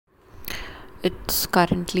It's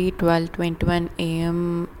currently 12:21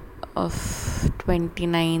 a.m. of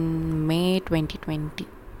 29 May 2020.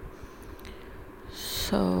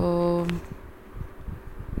 So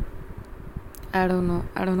I don't know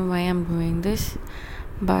why I'm doing this,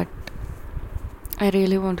 but I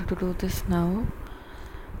really wanted to do this now.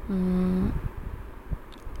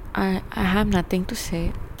 I have nothing to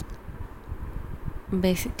say.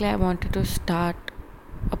 Basically, I wanted to start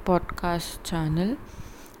a podcast channel.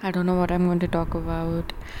 I don't know what I'm going to talk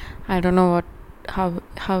about. I don't know how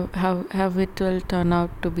it will turn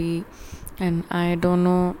out to be, and I don't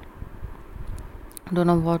know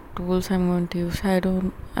what tools I'm going to use. I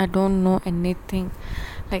don't know anything.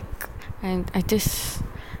 Like, and I just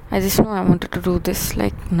know I wanted to do this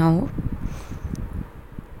like now.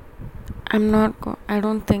 I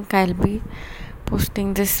don't think I'll be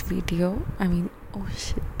posting this video. I mean, oh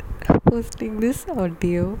shit, posting this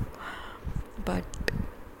audio, but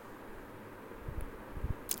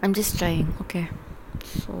I'm just trying. Okay,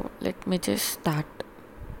 so let me just start.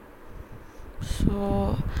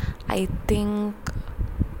 So I think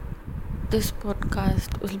this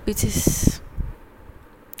podcast will be just,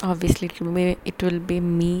 obviously it will be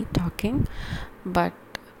me talking, but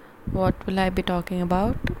what will I be talking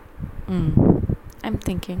about? I'm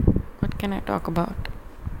thinking, what can I talk about?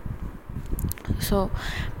 So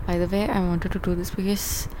by the way, I wanted to do this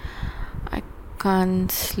because I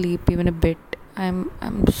can't sleep even a bit. I'm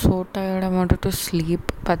so tired. I wanted to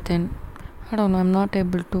sleep, but then I don't know, I'm not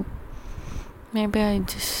able to. Maybe I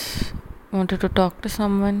just wanted to talk to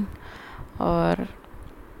someone, or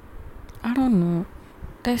I don't know.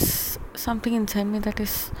 There's something inside me that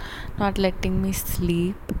is not letting me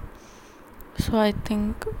sleep. So I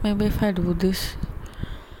think maybe if I do this,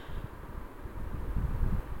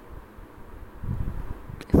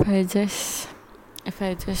 if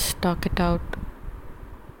I just talk it out,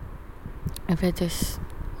 if I just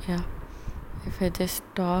yeah, if I just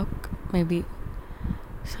talk, maybe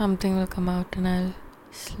something will come out and I'll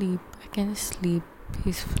sleep. I can sleep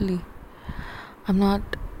peacefully. I'm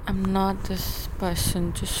not this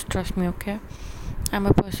person, just trust me, okay? I'm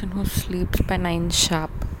a person who sleeps by 9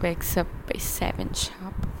 sharp, wakes up by 7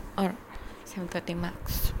 sharp, or 7:30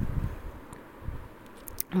 max.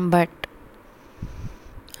 But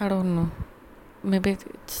I don't know. Maybe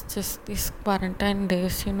it's just these quarantine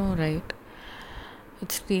days, right?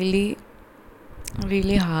 It's really,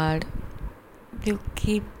 really hard. You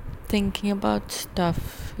keep thinking about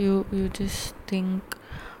stuff. You just think,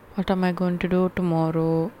 what am I going to do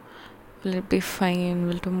tomorrow? Will it be fine?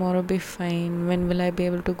 Will tomorrow be fine? When will I be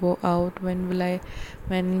able to go out? When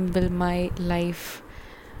will my life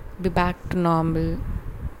be back to normal?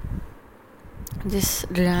 Just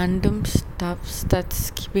random stuff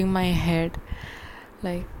that's keeping my head,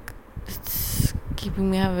 like, it's keeping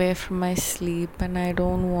me away from my sleep, and I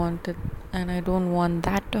don't want it, and I don't want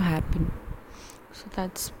that to happen. So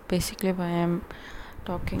that's basically why I'm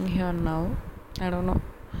talking here now. I don't know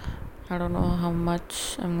how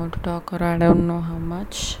much I'm going to talk, or I don't know how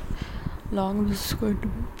much long this is going to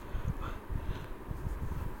be,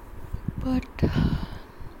 but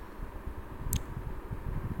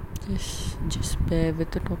just bear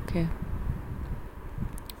with it, okay?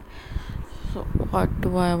 So what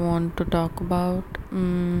do I want to talk about?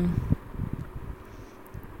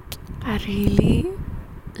 I really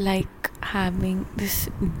like having this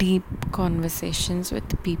deep conversations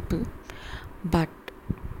with people, but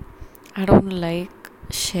I don't like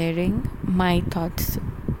sharing my thoughts.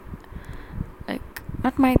 Like,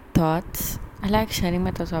 not my thoughts. I like sharing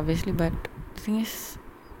my thoughts, obviously, but the thing is,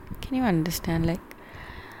 can you understand? Like,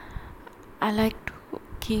 I like to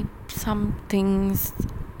keep some things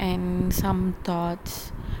and some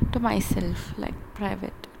thoughts to myself, like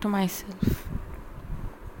private to myself.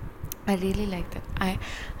 I really like that.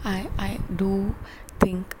 I do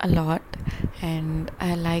think a lot, and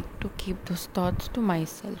I like to keep those thoughts to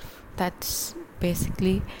myself. That's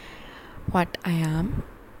basically what I am.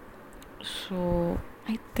 So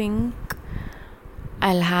I think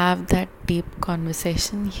I'll have that deep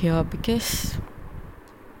conversation here because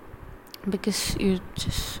you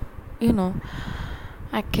just,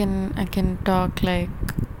 I can talk, like,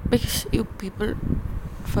 because you people,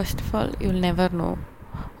 first of all, you'll never know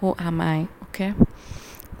who am I, okay?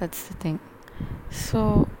 That's the thing.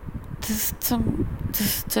 So just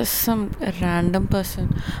some random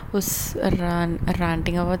person who's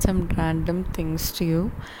ranting about some random things to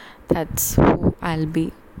you. That's who I'll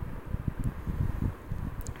be.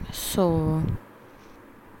 So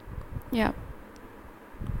yeah,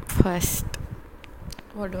 first,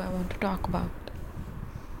 what do I want to talk about?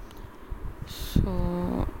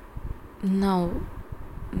 So now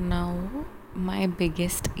my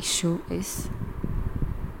biggest issue is,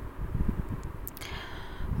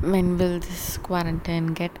 when will this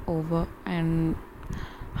quarantine get over, and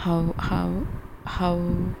how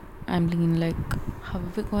I'm being like, how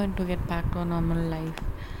are we going to get back to a normal life?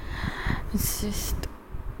 It's just,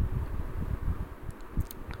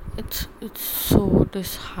 it's so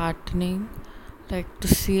disheartening, like, to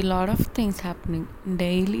see a lot of things happening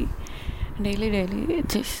daily.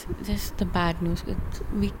 It's just the bad news.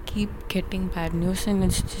 We keep getting bad news, and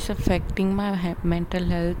it's just affecting my mental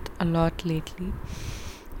health a lot lately.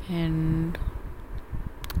 And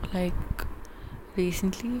like,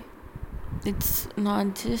 recently, it's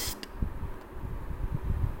not just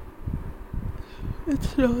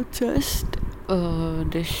this,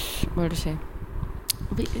 what to say,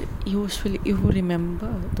 we usually, you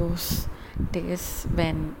remember those days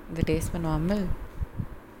when the days were normal.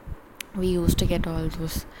 We used to get all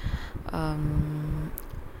those,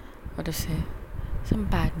 what to say, some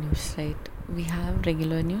bad news, right? We have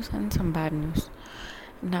regular news and some bad news.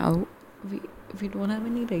 Now we don't have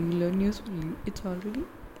any regular news. It's already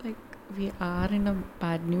like we are in a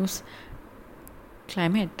bad news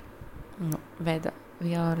climate. No, weather.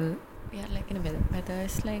 We are like in a weather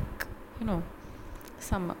is like,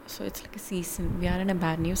 summer, so it's like a season. We are in a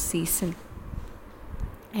bad news season,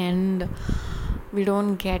 and we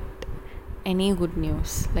don't get any good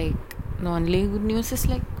news. Like, the only good news is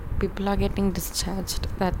like people are getting discharged.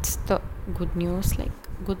 That's the good news, like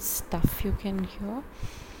good stuff you can hear.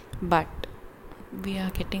 But we are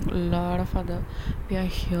getting we are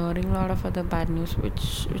hearing a lot of other bad news,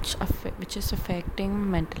 which is affecting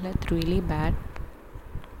mental health really bad.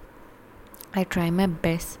 I try my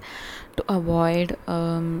best to avoid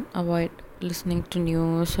listening to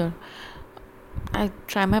news, or I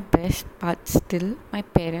try my best, but still my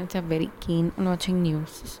parents are very keen on watching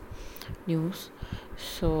news.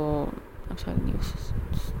 So I'm sorry, news.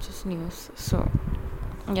 It's just news. So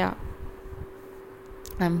yeah,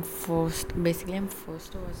 I'm forced to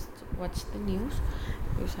watch the news,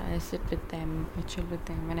 because I sit with them, I chill with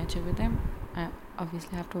them. When I chill with them, I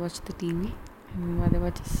obviously have to watch the TV, and what they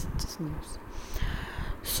watch is just news.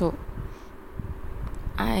 So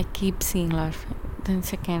I keep seeing a lot of it. Then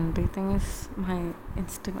secondary thing is my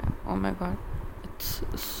Instagram. Oh my god, it's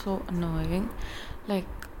so annoying. Like,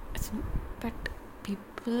 it's, but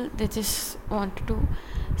people, they just want to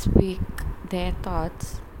speak their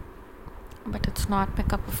thoughts, but it's not my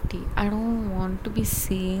cup of tea. I don't want to be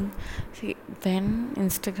seeing. See, when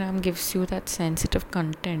Instagram gives you that sensitive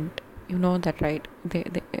content, you know that, right? They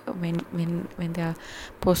when they are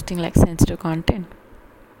posting like sensitive content,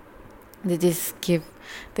 they just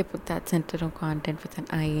they put that sensitive content with an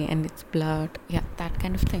eye and it's blurred. Yeah, that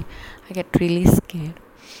kind of thing. I get really scared.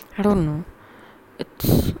 I don't know.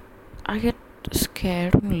 It's I get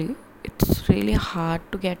scared only. It's really hard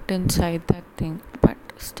to get inside that thing, but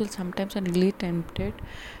still sometimes I'm really tempted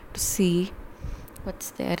to see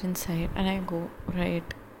what's there inside, and I go, right.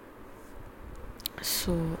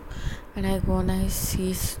 So when I go and I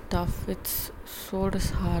see stuff, it's so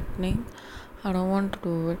disheartening. I don't want to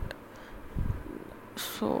do it.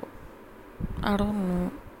 So I don't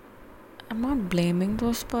know. I'm not blaming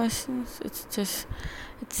those persons. It's just,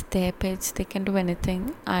 it's their page. They can do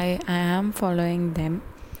anything. I am following them,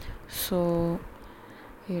 so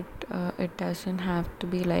it doesn't have to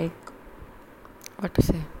be like, what to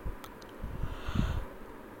say.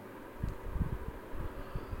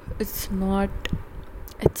 It's not.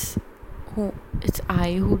 It's It's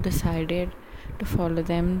I who decided to follow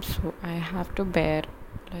them, so I have to bear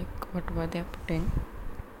like whatever they're putting.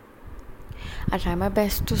 I try my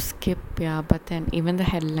best to skip, yeah, but then even the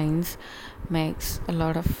headlines makes a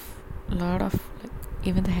lot of like,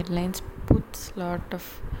 even the headlines puts a lot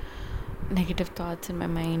of negative thoughts in my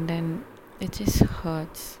mind, and it just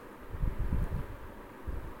hurts.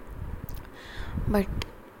 But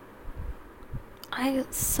I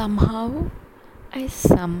somehow I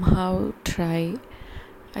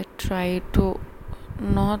try to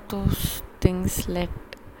not those things let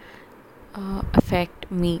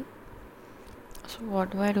affect me. So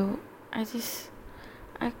what do? I just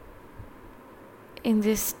I in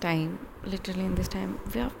this time, literally in this time,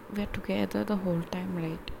 we are together the whole time,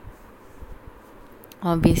 right?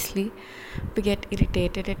 Obviously, we get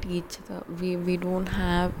irritated at each other. We don't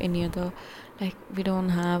have any other, like, we don't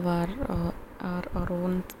have our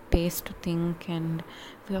own space to think, and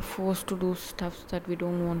we are forced to do stuff that we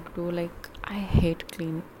don't want to do. Like, I hate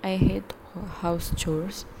house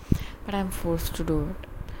chores, but I'm forced to do it.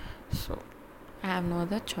 So I have no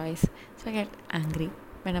other choice. So I get angry.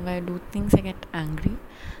 Whenever I do things, I get angry.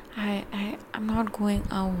 I'm not going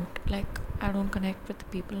out. Like, I don't connect with the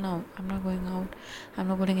people now. I'm not going out. I'm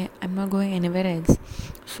not going anywhere else.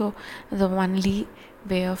 So the only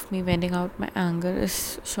way of me venting out my anger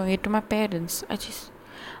is showing it to my parents. I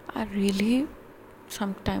really,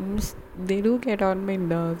 sometimes they do get on my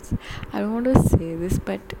nerves. I don't want to say this,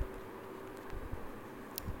 but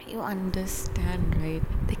you understand, right?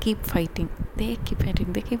 They keep fighting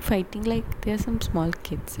like they're some small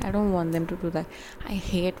kids. I don't want them to do that. I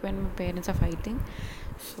hate when my parents are fighting.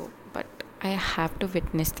 So, but I have to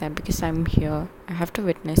witness that because I'm here. I have to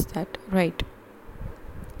witness that, right?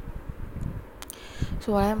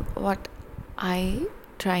 So what I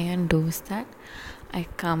try and do is that I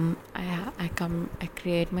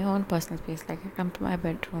create my own personal space. Like, I come to my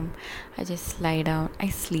bedroom, I just lie down, I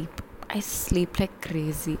sleep like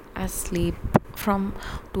crazy. I sleep from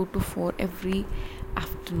 2 to 4 every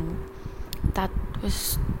afternoon. That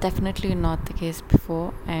was definitely not the case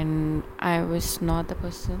before, and I was not the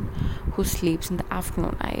person who sleeps in the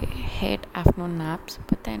afternoon. I hate afternoon naps,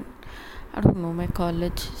 but then I don't know, my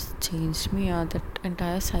college changed me, that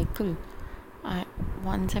entire cycle. I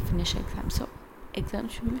Once I finish exams, so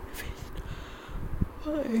exams usually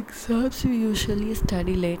exams we usually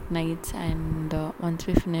study late nights, and once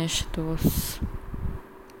we finish those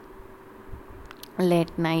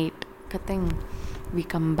late night thing, we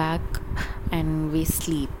come back and we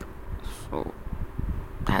sleep. So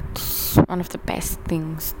that's one of the best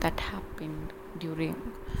things that happened during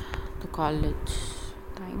the college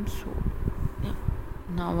time. So yeah,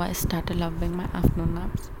 now I started loving my afternoon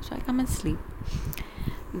naps, so I come and sleep.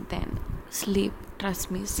 Then sleep, trust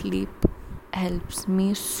me, sleep helps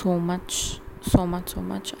me so much, so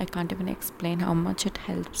much. I can't even explain how much it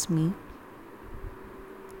helps me.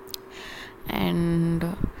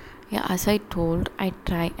 And yeah, as I told, I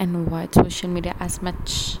try and avoid social media as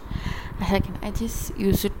much as I can. I just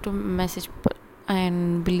use it to message people,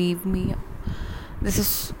 and believe me, this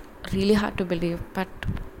is really hard to believe, but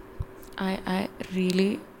I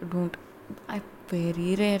really don't. I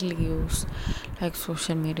very rarely use like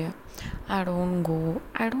social media. I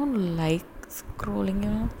don't like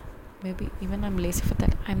scrolling, maybe even I'm lazy for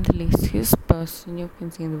that. I'm the laziest person you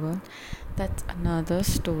can see in the world. That's another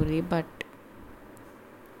story, but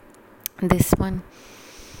this one,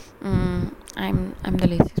 I'm the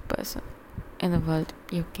laziest person in the world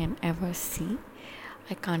you can ever see.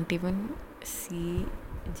 I can't even see.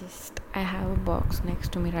 Just, I have a box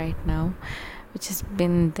next to me right now which has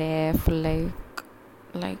been there for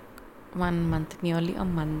like 1 month, nearly a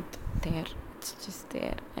month. There, it's just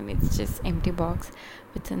there, and it's just empty box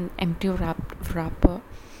with an empty wrapper.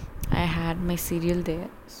 I had my cereal there,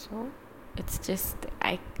 so it's just,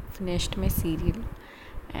 I finished my cereal,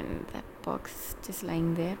 and that box just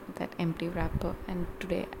lying there with that empty wrapper. And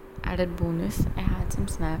today, added bonus, I had some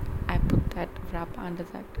snack, I put that wrapper under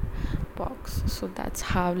that box. So that's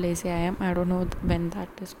how lazy I am. I don't know when that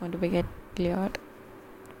is going to be getting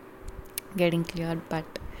cleared,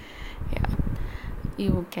 but yeah,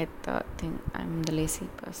 you get the thing. I'm the lazy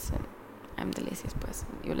person. I'm the laziest person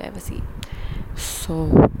you'll ever see.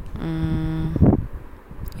 So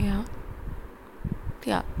yeah,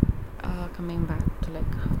 yeah. Coming back to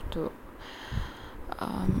like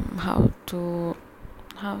um, how to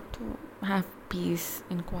how to have peace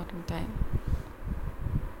in quarantine.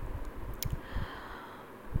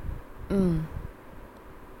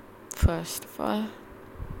 First of all,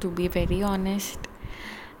 to be very honest,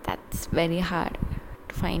 that's very hard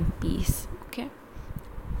to find peace. Okay,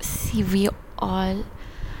 see, we all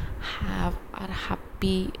have our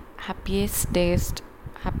happiest days.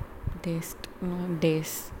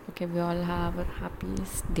 Okay, we all have our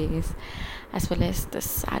happiest days as well as the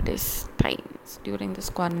saddest times during this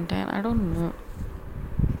quarantine. I don't know,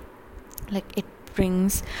 like, it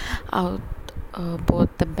brings out both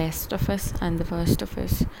the best of us and the worst of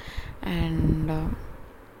us. And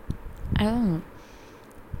I don't know,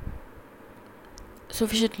 so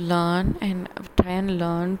we should learn and try and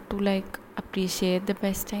learn to like appreciate the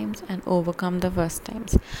best times and overcome the worst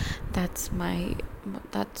times. That's my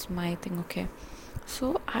thing. Okay,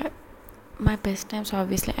 so my best times,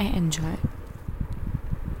 obviously, I enjoy,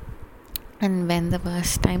 and when the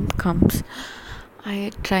worst time comes,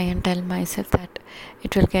 I try and tell myself that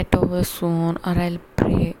it will get over soon, or I'll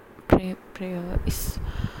pray.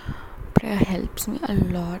 Prayer helps me a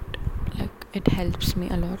lot. Like, it helps me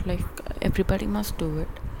a lot. Like, everybody must do it.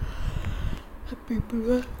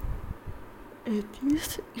 People are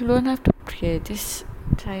atheists. You don't have to pray. Just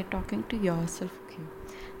try talking to yourself. Okay,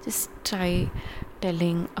 just try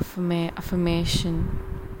telling affirmation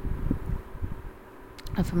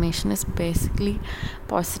is basically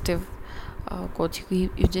positive quotes. You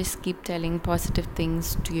just keep telling positive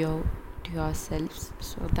things to yourselves.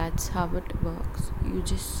 So that's how it works. You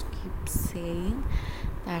just keep saying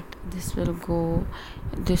that this will go,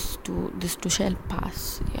 this too shall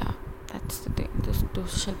pass. Yeah, that's the thing. This too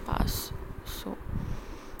shall pass. So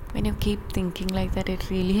when you keep thinking like that, it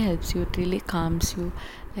really helps you, it really calms you.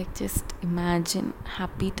 Like, just imagine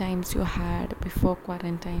happy times you had before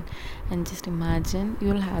quarantine, and just imagine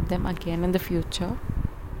you'll have them again in the future.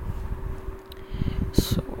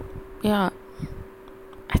 So yeah,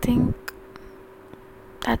 I think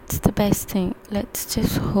that's the best thing. Let's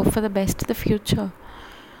just hope for the best of the future.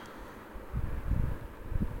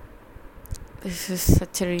 This is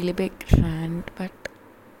such a really big rant, but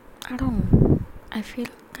I don't know, I feel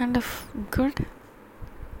kind of good.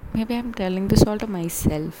 Maybe I'm telling this all to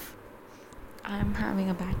myself. I'm having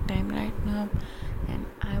a bad time right now, and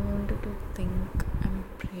I wanted to think, I'm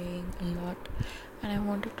praying a lot, and I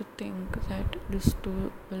wanted to think that this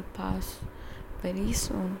too will pass very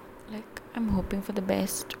soon. Like, I'm hoping for the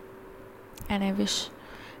best, and I wish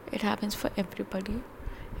it happens for everybody.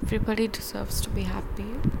 Everybody deserves to be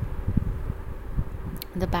happy.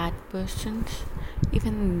 The bad persons,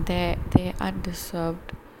 even they are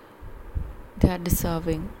deserved. They are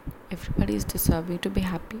deserving. Everybody is deserving to be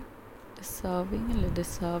happy. Deserving and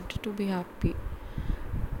deserved to be happy.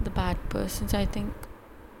 The bad persons, I think,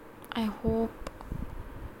 I hope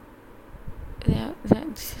they're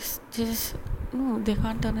just no, they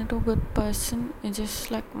can't turn into a good person in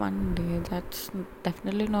just like one day. That's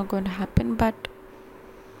definitely not going to happen, but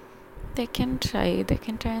they can try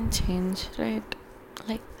and change, right?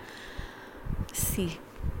 Like, see,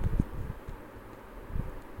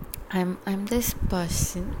 I'm this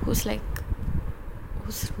person who's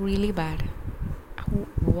really bad, who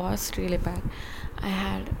was really bad. I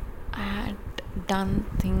had done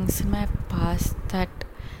things in my past that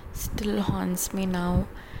still haunts me now,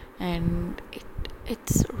 and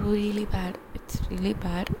it's really bad. It's really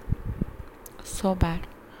bad, so bad.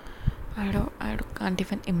 I can't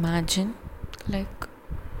even imagine, like,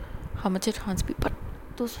 how much it haunts me. But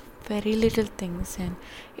those very little things, and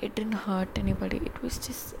it didn't hurt anybody. It was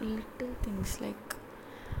just little things, like,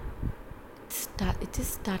 it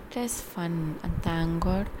just started as fun, and thank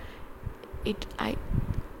God, I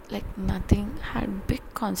like, nothing had big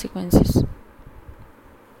consequences.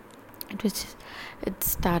 It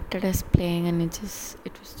started as playing, and it was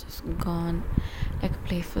just gone, like a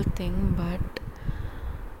playful thing. But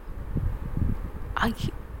I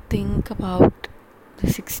think about the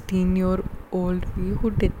 16-year-old me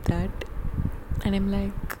who did that, and I'm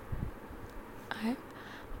like, I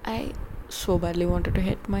I so badly wanted to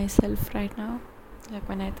hit myself right now. Like,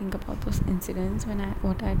 when I think about those incidents,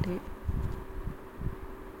 what I did,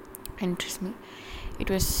 and trust me, it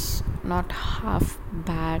was not half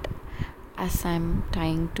bad as I'm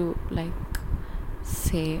trying to, like,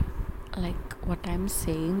 say, like, what I'm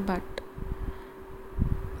saying. But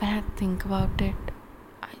when I think about it,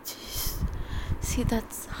 I just see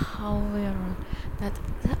that's how we are all.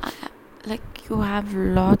 Like, you have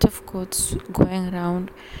lots of quotes going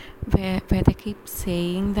around where they keep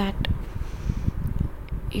saying that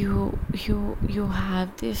you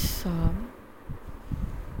have this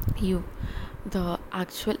you the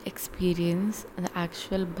actual experience, the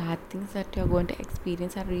actual bad things that you're going to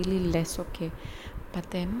experience are really less, okay?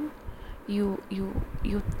 But then you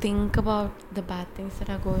think about the bad things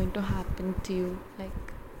that are going to happen to you, like,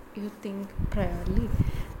 you think priorly,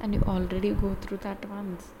 and you already go through that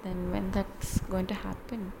once. Then when that's going to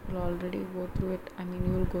happen, you'll already go through it. I mean,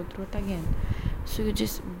 you will go through it again. So you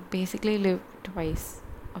just basically live twice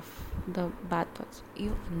of the bad thoughts.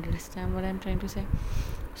 You understand what I'm trying to say?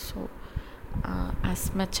 So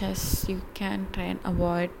as much as you can, try and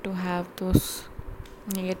avoid to have those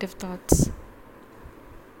negative thoughts.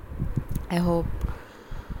 I hope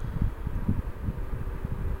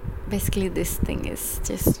basically this thing is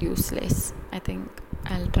just useless. I think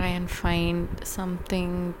I'll try and find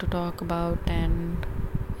something to talk about, and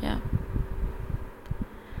yeah.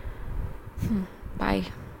 Bye,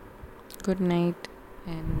 good night.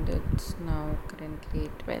 And it's now currently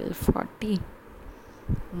 12:40.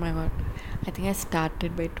 Oh my god, I think I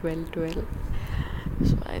started by 12:12,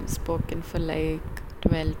 so I've spoken for like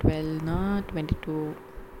 12:12, not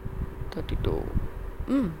 22:32.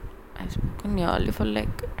 I've spoken nearly for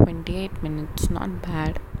like 28 minutes. Not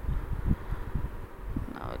bad.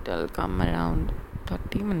 Now it'll come around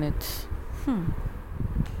 30 minutes.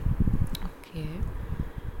 Okay,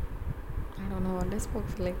 I don't know what I spoke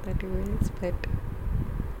for like 30 minutes, but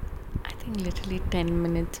I think literally 10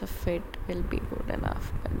 minutes of it will be good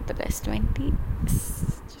enough, but the rest 20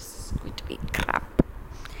 is just going to be crap.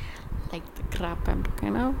 like the crap I'm talking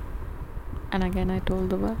about. And again, I told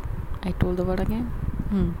the word again.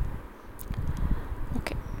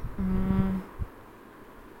 Okay.